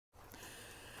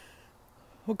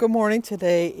Well, good morning.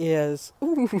 Today is,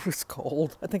 ooh, it's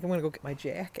cold. I think I'm going to go get my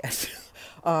jacket.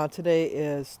 Today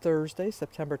is Thursday,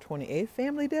 September 28th.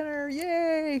 Family dinner.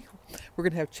 Yay! We're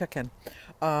going to have chicken.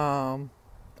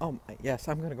 Yes,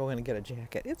 I'm going to go in and get a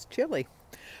jacket. It's chilly.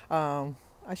 I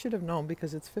should have known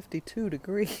because it's 52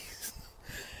 degrees.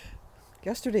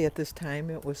 Yesterday at this time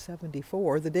it was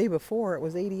 74. The day before it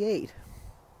was 88.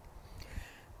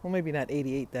 Well, maybe not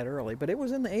 88 that early, but it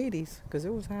was in the 80s because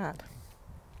it was hot.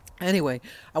 Anyway,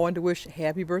 I wanted to wish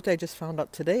happy birthday. I just found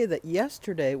out today that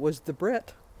yesterday was the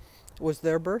Brit. It was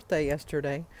their birthday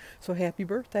yesterday. So happy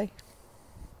birthday.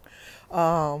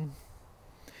 Um,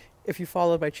 if you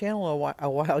followed my channel a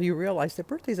while, you realize that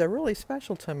birthdays are really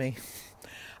special to me.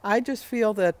 I just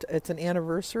feel that it's an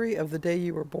anniversary of the day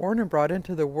you were born and brought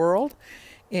into the world.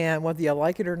 And whether you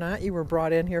like it or not, you were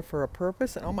brought in here for a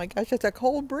purpose. And oh my gosh, it's a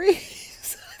cold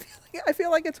breeze. I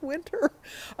feel like it's winter.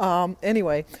 I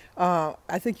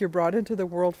think you're brought into the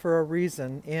world for a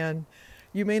reason, and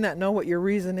you may not know what your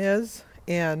reason is,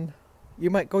 and you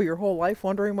might go your whole life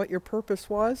wondering what your purpose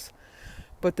was,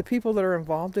 but the people that are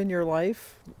involved in your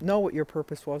life know what your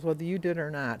purpose was, whether you did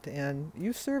or not, and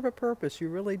you serve a purpose, you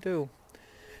really do.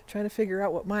 Trying to figure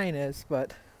out what mine is,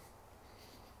 but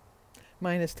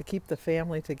mine is to keep the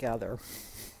family together.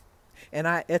 And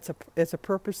it's a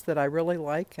purpose that I really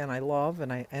like and I love,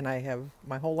 and I have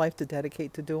my whole life to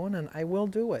dedicate to doing, and I will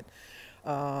do it.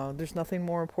 There's nothing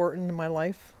more important in my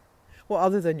life, well,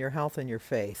 other than your health and your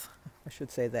faith, I should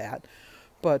say that.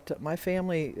 But my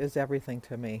family is everything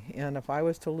to me, and if I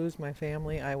was to lose my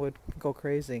family, I would go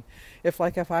crazy. If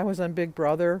I was on Big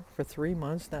Brother for 3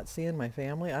 months not seeing my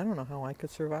family, I don't know how I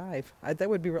could survive.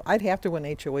 I'd have to win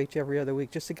HOH every other week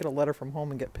just to get a letter from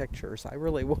home and get pictures. I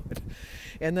really would.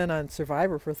 And then on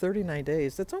Survivor for 39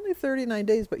 days. That's only 39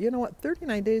 days, but you know what?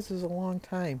 39 days is a long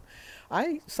time.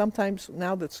 I sometimes,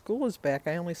 now that school is back,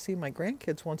 I only see my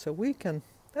grandkids once a week, and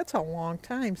that's a long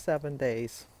time, 7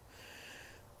 days.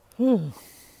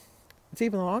 It's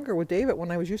even longer with David when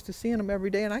I was used to seeing him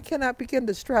every day, and I cannot begin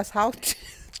to stress how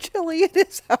chilly it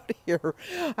is out here.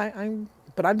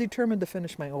 But I'm determined to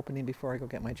finish my opening before I go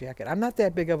get my jacket. I'm not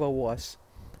that big of a wuss.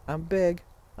 I'm big.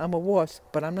 I'm a wuss,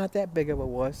 but I'm not that big of a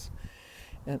wuss.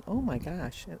 And oh my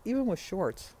gosh, even with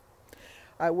shorts.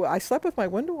 I slept with my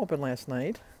window open last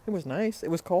night. It was nice. It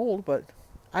was cold, but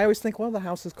I always think, well, the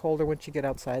house is colder. Once you get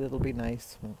outside, it'll be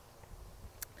nice.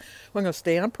 We're going to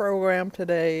stay on program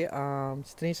today.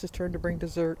 It's Denise's turn to bring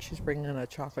dessert. She's bringing a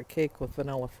chocolate cake with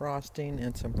vanilla frosting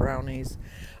and some brownies.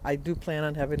 I do plan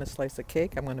on having a slice of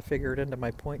cake. I'm going to figure it into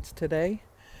my points today.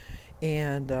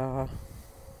 And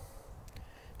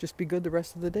just be good the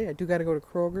rest of the day. I do got to go to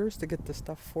Kroger's to get the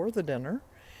stuff for the dinner.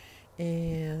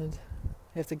 And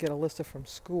I have to get Alyssa from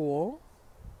school.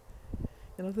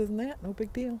 And other than that, no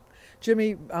big deal.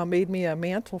 Jimmy made me a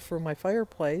mantle for my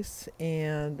fireplace,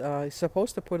 and he's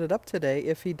supposed to put it up today.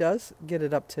 If he does get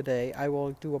it up today, I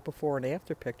will do a before and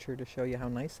after picture to show you how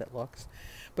nice it looks.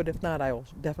 But if not, I will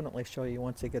definitely show you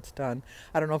once it gets done.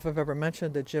 I don't know if I've ever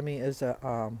mentioned that Jimmy is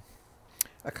a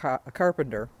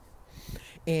carpenter,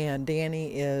 and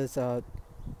Danny is a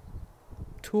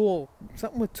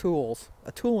something with tools,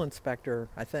 a tool inspector,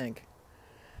 I think.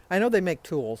 I know they make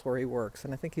tools where he works,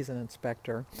 and I think he's an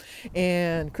inspector.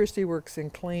 And Christy works in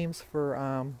claims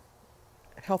for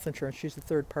health insurance. She's the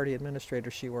third-party administrator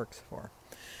she works for.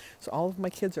 So all of my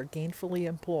kids are gainfully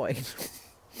employed,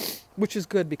 which is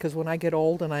good because when I get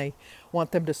old and I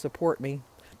want them to support me,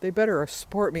 they better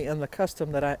support me in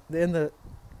the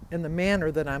in the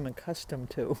manner that I'm accustomed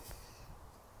to.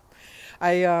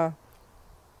 My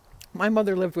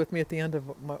mother lived with me at the end of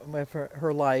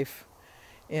her life.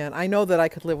 And I know that I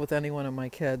could live with any one of my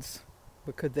kids,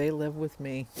 but could they live with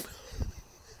me?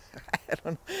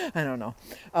 I don't know.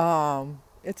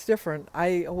 It's different.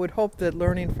 I would hope that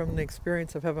learning from the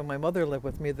experience of having my mother live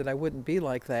with me that I wouldn't be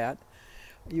like that.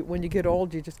 When you get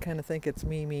old, you just kind of think it's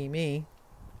me, me, me.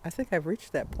 I think I've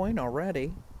reached that point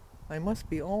already. I must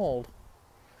be old.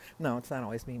 No, it's not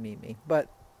always me, me, me. But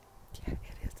yeah, it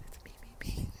is. It's me, me,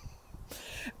 me.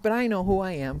 But I know who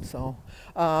I am, so...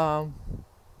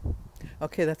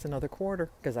 Okay, that's another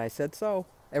quarter, because I said so.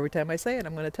 Every time I say it,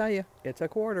 I'm going to tell you, it's a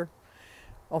quarter.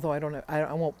 Although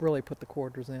I won't really put the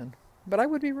quarters in. But I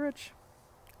would be rich.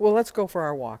 Well, let's go for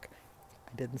our walk.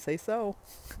 I didn't say so.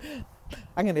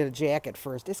 I'm going to get a jacket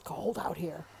first. It's cold out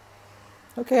here.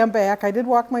 Okay, I'm back. I did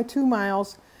walk my 2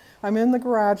 miles. I'm in the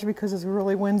garage because it's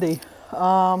really windy.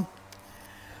 I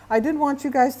did want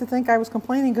you guys to think I was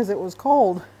complaining because it was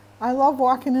cold. I love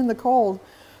walking in the cold.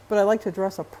 But I like to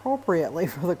dress appropriately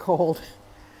for the cold.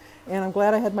 And I'm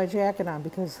glad I had my jacket on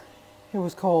because it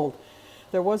was cold.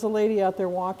 There was a lady out there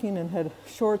walking and had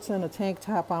shorts and a tank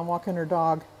top on, walking her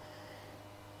dog.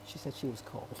 She said she was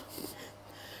cold.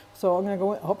 So I'm going to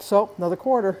go in. Oh, so another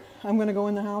quarter. I'm going to go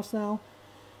in the house now,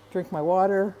 drink my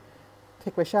water,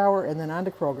 take my shower, and then on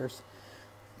to Kroger's.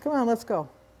 Come on, let's go.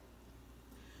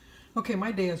 Okay,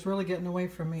 my day is really getting away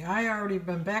from me. I already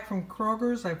been back from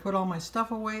Kroger's. I put all my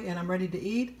stuff away and I'm ready to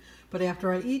eat. But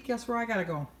after I eat, guess where I gotta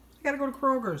go? I gotta go to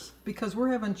Kroger's because we're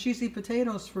having cheesy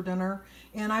potatoes for dinner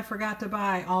and I forgot to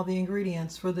buy all the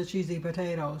ingredients for the cheesy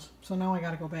potatoes. So now I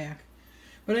gotta go back.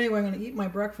 But anyway, I'm gonna eat my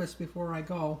breakfast before I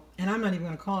go. And I'm not even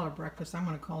gonna call it a breakfast. I'm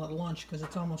gonna call it lunch because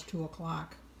it's almost 2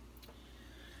 o'clock.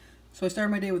 So I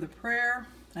started my day with a prayer.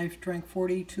 I've drank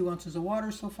 42 ounces of water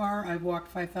so far. I've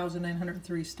walked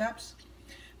 5,903 steps.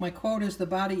 My quote is, the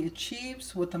body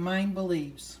achieves what the mind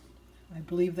believes. I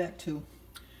believe that too.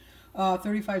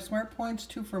 35 smart points,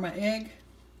 2 for my egg,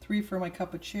 3 for my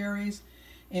cup of cherries,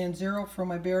 and 0 for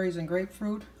my berries and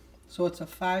grapefruit. So it's a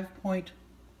 5-point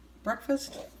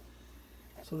breakfast.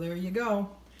 So there you go.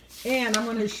 And I'm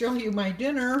going to show you my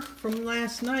dinner from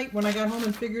last night when I got home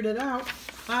and figured it out.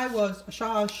 I was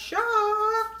shocked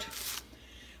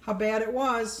how bad it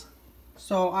was.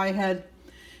 So I had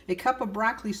a cup of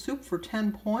broccoli soup for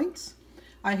 10 points.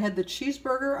 I had the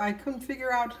cheeseburger. I couldn't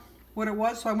figure out what it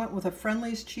was, so I went with a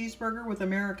Friendly's cheeseburger with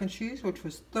American cheese, which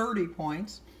was 30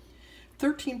 points.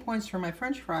 13 points for my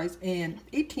French fries, and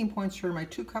 18 points for my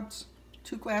 2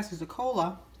 glasses of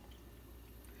cola.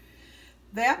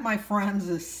 That, my friends,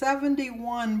 is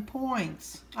 71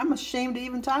 points. I'm ashamed to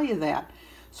even tell you that.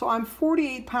 So I'm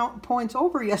 48 points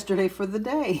over yesterday for the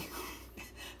day.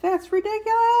 That's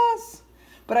ridiculous.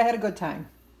 But I had a good time.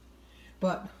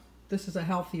 But this is a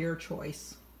healthier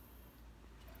choice.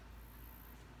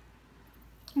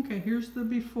 Okay, here's the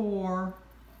before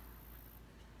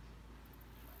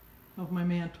of my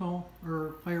mantle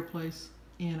or fireplace.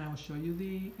 And I will show you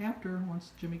the after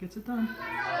once Jimmy gets it done.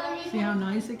 See how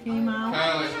nice it came out?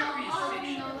 It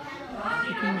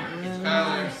came out really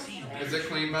nice. Is it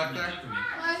clean back there?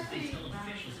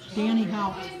 Danny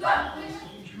helped. No,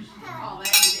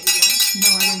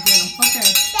 I didn't get him. Okay.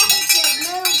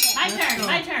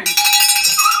 My turn.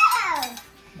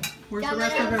 Where's the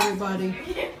rest of everybody?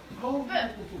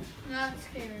 Not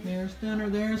scary. There's dinner.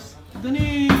 There's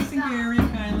Denise and Gary,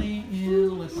 Kylie,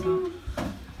 and Alyssa.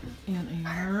 And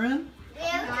Aaron.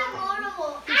 Okay,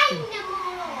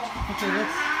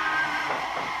 let's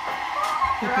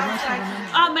get the rest of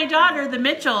them in. My daughter, the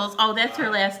Mitchells. Oh, that's her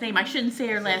last name. I shouldn't say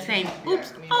her last name.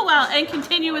 Oops. Oh, well, and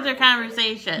continue with their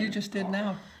conversation. You just did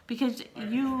now. Because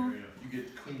you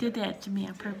did that to me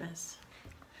on purpose.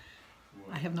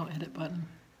 I have no edit button.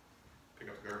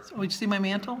 So, you see my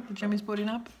mantle that Jimmy's putting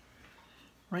up?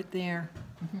 Right there.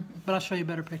 But I'll show you a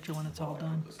better picture when it's all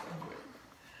done.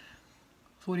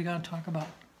 So what are you going to talk about?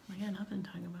 I got nothing to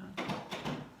talk about.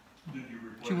 Did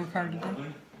you work hard today?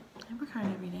 I work hard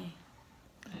every day.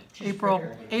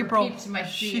 April,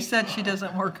 she said she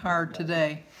doesn't work hard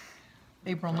today.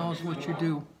 April knows what you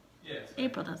do.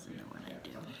 April doesn't know what I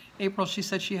do. April, she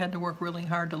said she had to work really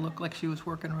hard to look like she was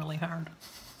working really hard.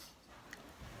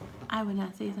 I would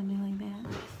not say something like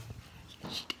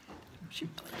that. She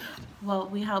Well,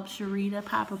 we helped Sharita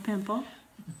pop a pimple,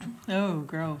 Oh,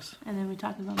 gross. and then we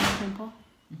talked about my pimple.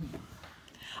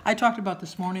 I talked about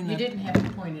this morning You that... didn't have to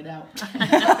point it out.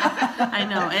 I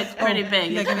know, it's pretty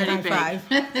big. yeah, It's give me a pretty high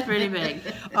big. five. It's pretty big.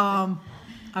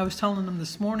 I was telling them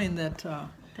this morning that...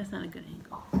 That's not a good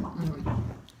angle.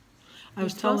 I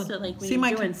was You're telling... supposed to, like, when see you're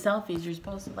my... doing selfies, you're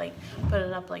supposed to, like, put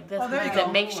it up like this Oh, there you because go.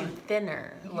 it makes you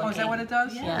thinner looking. Oh, is that what it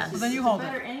does? Yes. Well, then you hold it.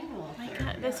 Better angle. Oh my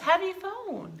God, this heavy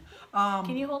phone.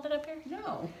 Can you hold it up here?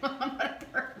 No. I'm on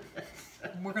purpose.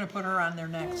 We're going to put her on there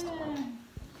next.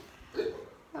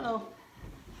 Oh.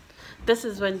 This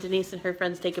is when Denise and her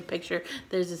friends take a picture.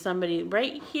 There's somebody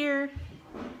right here.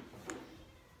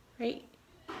 Right?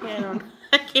 Yeah,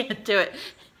 I can't do it.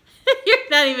 You're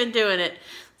not even doing it.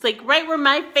 It's like right where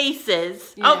my face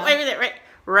is. Yeah. Oh, wait a minute.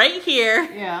 Right here.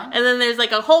 Yeah. And then there's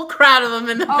like a whole crowd of them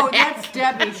in the Oh, back. that's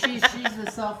Debbie. She's the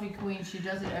selfie queen. She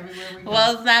does it everywhere we go.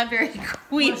 Well, it's not very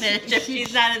queenish Well, if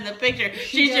she's not in the picture.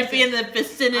 She does should be in the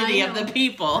vicinity I of know. the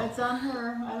people. That's on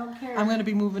her. I don't care. I'm going to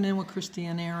be moving in with Christy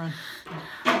and Aaron.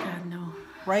 God, no.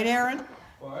 Right, Aaron?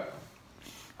 What?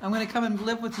 I'm going to come and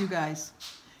live with you guys.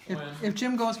 If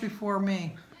Jim goes before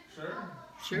me. Sure.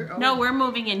 Sure. No, we're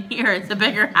moving in here. It's a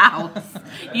bigger house.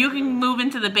 You can move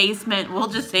into the basement. We'll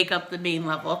just take up the main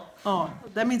level. Oh,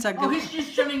 that means I Oh, go... he's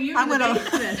just showing you I'm the gonna-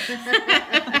 basement.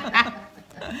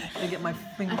 I get my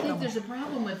finger... I think there's a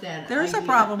problem with that. There is a idea.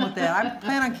 problem with that. I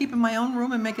plan on keeping my own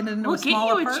room and making it into We'll a get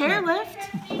small you a apartment.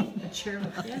 chairlift. A chair.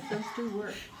 Yes, those do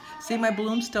work. See, my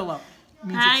balloon's still up.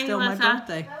 means Hi, it's still Melissa. my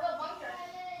birthday.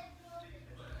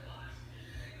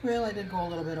 Well, I did go a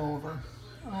little bit over.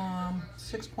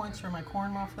 6 points for my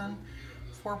corn muffin,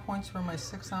 4 points for my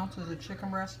 6 ounces of chicken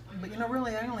breast. But you know,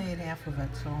 really, I only ate half of it,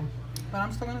 so. But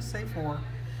I'm still going to say 4.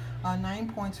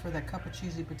 9 points for that cup of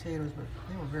cheesy potatoes, but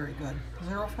they were very good.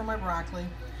 0 for my broccoli.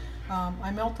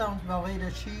 I melt down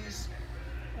Velveeta cheese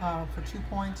for 2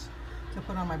 points to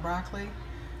put on my broccoli.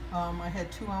 I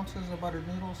had 2 ounces of buttered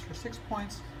noodles for 6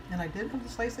 points, and I did have the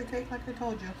slice of cake like I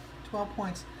told you, 12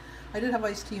 points. I did have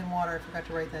iced tea and water, I forgot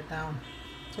to write that down.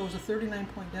 So it was a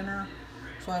 39-point dinner,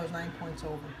 so I was 9 points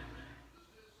over.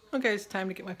 Okay, it's time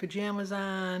to get my pajamas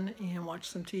on and watch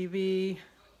some TV,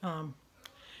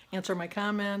 answer my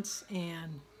comments,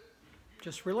 and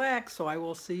just relax. So I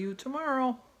will see you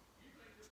tomorrow.